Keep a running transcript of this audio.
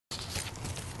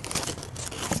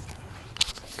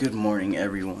Good morning,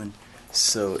 everyone.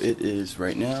 So it is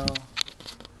right now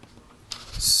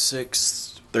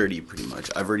 6:30 pretty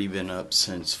much. I've already been up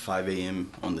since 5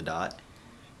 a.m. on the dot,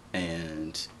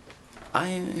 and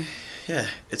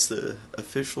it's the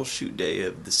official shoot day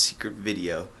of the secret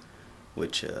video,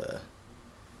 which I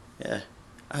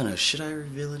don't know, should I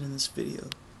reveal it in this video?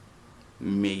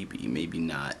 Maybe, maybe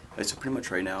not. Alright, so pretty much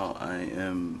right now I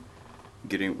am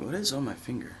getting, what is on my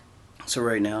finger? So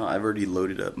right now I've already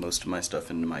loaded up most of my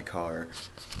stuff into my car.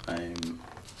 I'm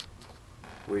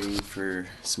waiting for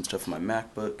some stuff on my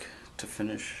MacBook to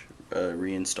finish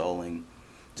reinstalling,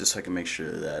 just so I can make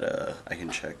sure that I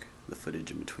can check the footage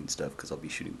in between stuff, because I'll be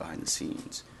shooting behind the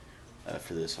scenes.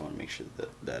 For this, I want to make sure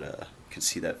that you can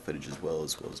see that footage as well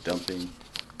as dumping,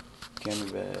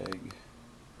 camera bag,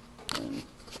 and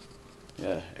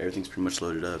yeah, everything's pretty much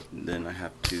loaded up. And then I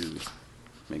have to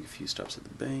make a few stops at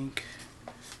the bank,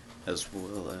 as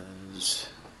well as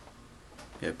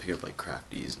pick up like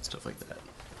crafties and stuff like that.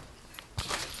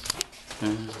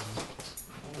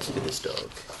 Look at this dog.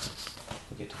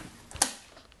 Look at him.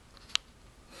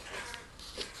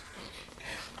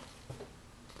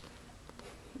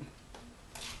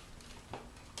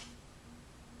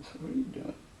 What are you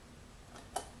doing?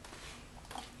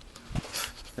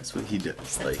 That's what he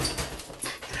does. Like,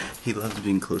 he loves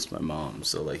being close to my mom,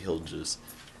 so like he'll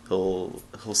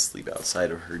sleep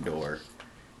outside of her door,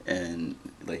 and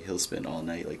like he'll spend all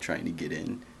night like trying to get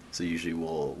in. So usually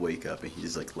we'll wake up and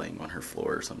he's like laying on her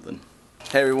floor or something.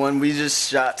 Hey everyone, we just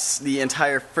shot the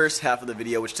entire first half of the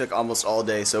video, which took almost all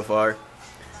day so far,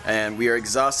 and we are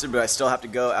exhausted, but I still have to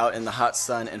go out in the hot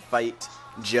sun and fight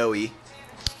Joey.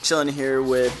 Chilling here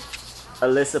with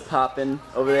Alyssa Poppin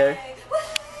over there.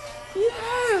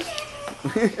 Yeah.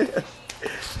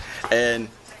 And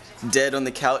Dead on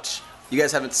the couch. You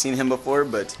guys haven't seen him before,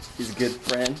 but he's a good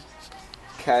friend.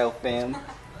 Kyle fam.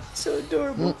 So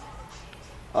adorable.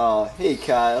 Oh, hey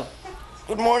Kyle.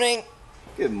 Good morning.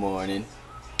 Good morning.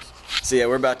 So yeah,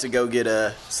 we're about to go get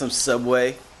some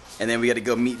Subway, and then we got to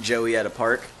go meet Joey at a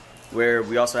park, where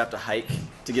we also have to hike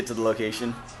to get to the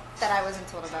location. That I wasn't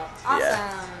told about. Awesome.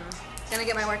 Yeah. Gonna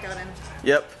get my workout in.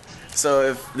 Yep. So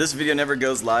if this video never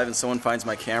goes live and someone finds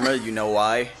my camera, you know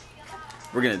why.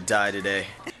 We're gonna die today.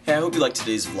 Hey, I hope you liked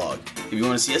today's vlog. If you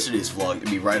want to see yesterday's vlog, it'd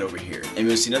be right over here. And if you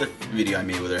want to see another video I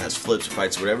made, whether it has flips,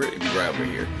 fights, or whatever, it'd be right over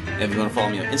here. And if you want to follow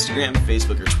me on Instagram,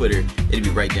 Facebook, or Twitter, it'd be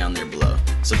right down there below.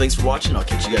 So thanks for watching. I'll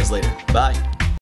catch you guys later. Bye.